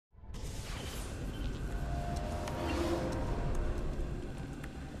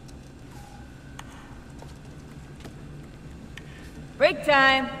Break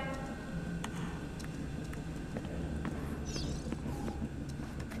time.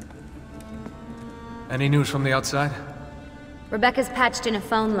 Any news from the outside? Rebecca's patched in a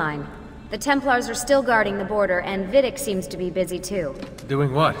phone line. The Templars are still guarding the border, and Vidic seems to be busy too.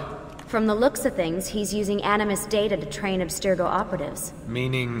 Doing what? From the looks of things, he's using Animus data to train Abstergo operatives.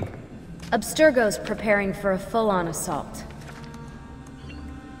 Meaning? Abstergo's preparing for a full-on assault.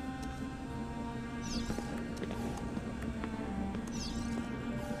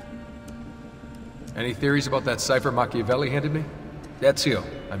 Any theories about that cipher Machiavelli handed me? Ezio,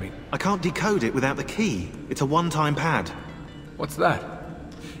 I mean. I can't decode it without the key. It's a one-time pad. What's that?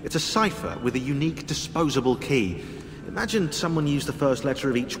 It's a cipher with a unique disposable key. Imagine someone used the first letter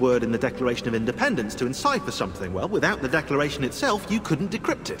of each word in the Declaration of Independence to encipher something. Well, without the Declaration itself, you couldn't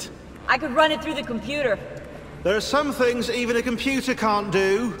decrypt it. I could run it through the computer. There are some things even a computer can't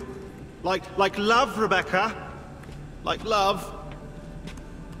do. Like love, Rebecca. Like love.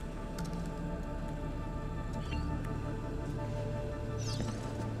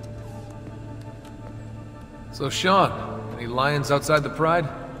 So, Sean, any lions outside the Pride?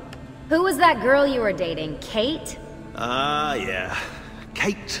 Who was that girl you were dating? Kate? Yeah.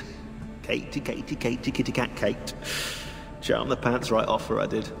 Kate. Katie, kitty cat Kate. Charmed the pants right off her, I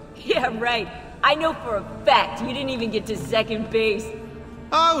did. Yeah, right. I know for a fact you didn't even get to second base.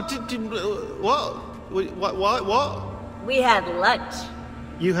 Oh, what? What? We had lunch.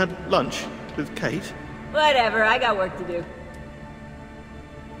 You had lunch with Kate? Whatever, I got work to do.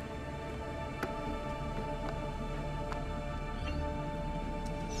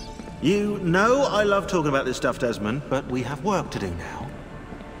 You know I love talking about this stuff, Desmond, but we have work to do now.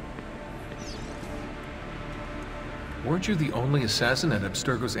 Weren't you the only assassin at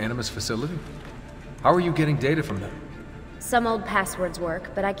Abstergo's Animus facility? How are you getting data from them? Some old passwords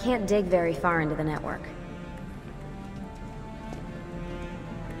work, but I can't dig very far into the network.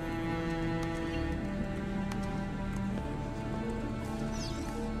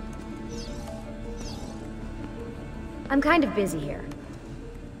 I'm kind of busy here.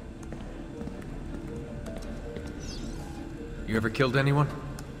 You ever killed anyone?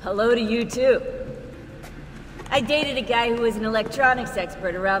 Hello to you, too. I dated a guy who was an electronics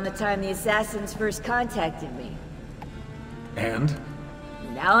expert around the time the assassins first contacted me. And?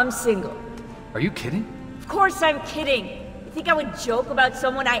 Now I'm single. Are you kidding? Of course I'm kidding! You think I would joke about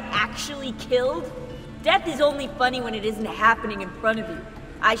someone I actually killed? Death is only funny when it isn't happening in front of you.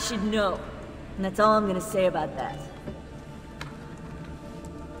 I should know. And that's all I'm gonna say about that.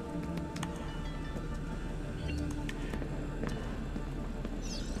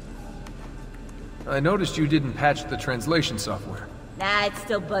 I noticed you didn't patch the translation software. Nah, it's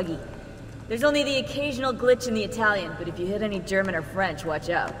still buggy. There's only the occasional glitch in the Italian, but if you hit any German or French, watch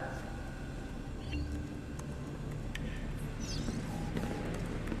out.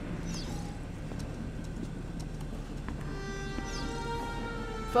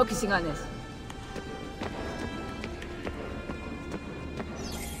 Focusing on this.